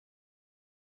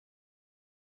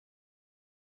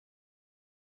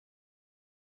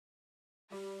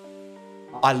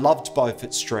I loved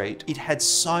Beaufort Street. It had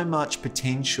so much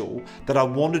potential that I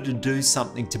wanted to do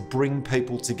something to bring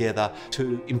people together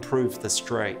to improve the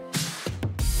street.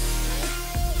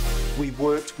 We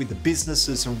worked with the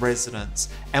businesses and residents,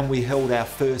 and we held our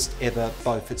first ever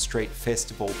Beaufort Street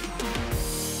Festival.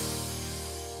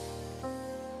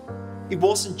 It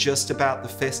wasn't just about the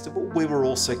festival, we were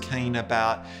also keen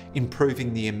about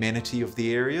improving the amenity of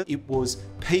the area. It was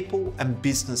people and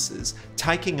businesses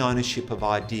taking ownership of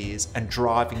ideas and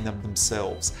driving them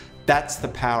themselves. That's the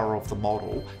power of the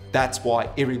model. That's why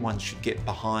everyone should get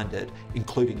behind it,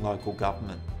 including local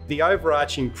government. The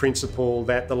overarching principle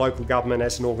that the local government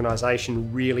as an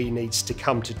organisation really needs to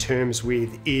come to terms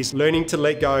with is learning to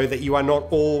let go that you are not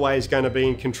always going to be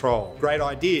in control. Great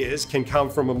ideas can come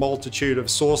from a multitude of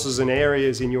sources and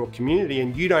areas in your community,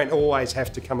 and you don't always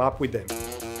have to come up with them.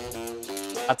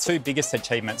 Our two biggest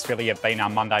achievements really have been our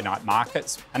Monday night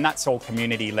markets, and that's all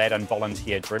community-led and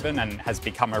volunteer-driven and has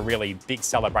become a really big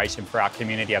celebration for our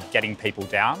community of getting people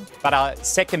down. But our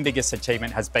second biggest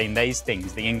achievement has been these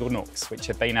things, the Ingle Nooks, which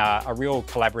have been a real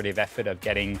collaborative effort of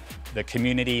getting the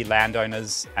community,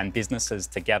 landowners and businesses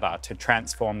together to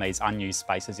transform these unused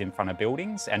spaces in front of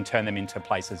buildings and turn them into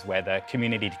places where the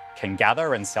community can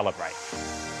gather and celebrate.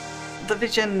 The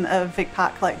vision of Vic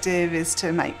Park Collective is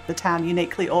to make the town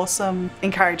uniquely awesome,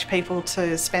 encourage people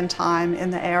to spend time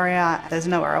in the area. There's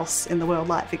nowhere else in the world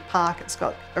like Vic Park. It's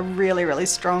got a really, really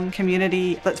strong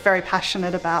community that's very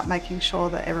passionate about making sure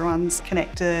that everyone's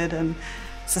connected and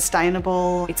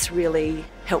sustainable. It's really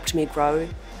helped me grow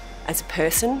as a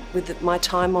person with my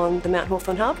time on the Mount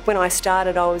Hawthorn Hub. When I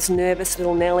started, I was nervous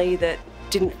little Nellie that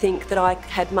didn't think that I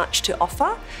had much to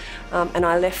offer, and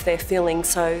I left there feeling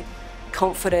so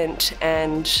confident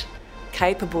and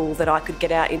capable that I could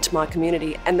get out into my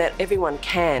community and that everyone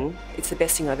can. It's the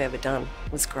best thing I've ever done.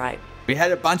 It was great. We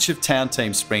had a bunch of town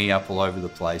teams springing up all over the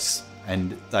place,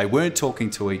 and they weren't talking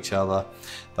to each other.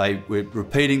 They were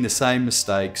repeating the same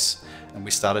mistakes, and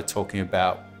we started talking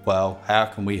about, well, how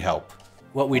can we help?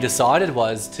 What we decided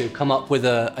was to come up with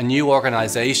a new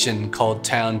organisation called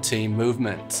Town Team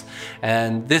Movement.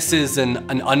 And this is an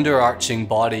underarching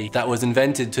body that was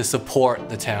invented to support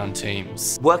the town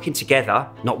teams. Working together,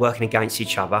 not working against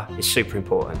each other, is super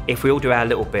important. If we all do our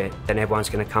little bit, then everyone's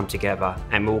going to come together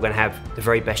and we're all going to have the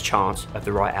very best chance of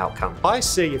the right outcome. I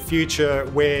see a future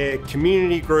where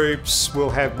community groups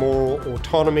will have more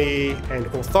autonomy and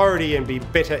authority and be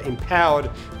better empowered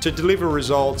to deliver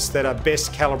results that are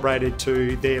best calibrated to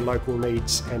their local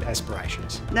needs and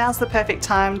aspirations. Now's the perfect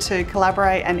time to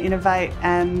collaborate and innovate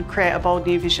and create a bold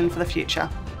new vision for the future.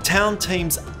 Town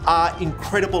teams are an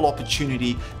incredible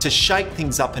opportunity to shake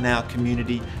things up in our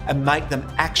community and make them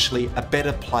actually a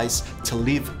better place to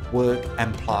live, work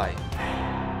and play.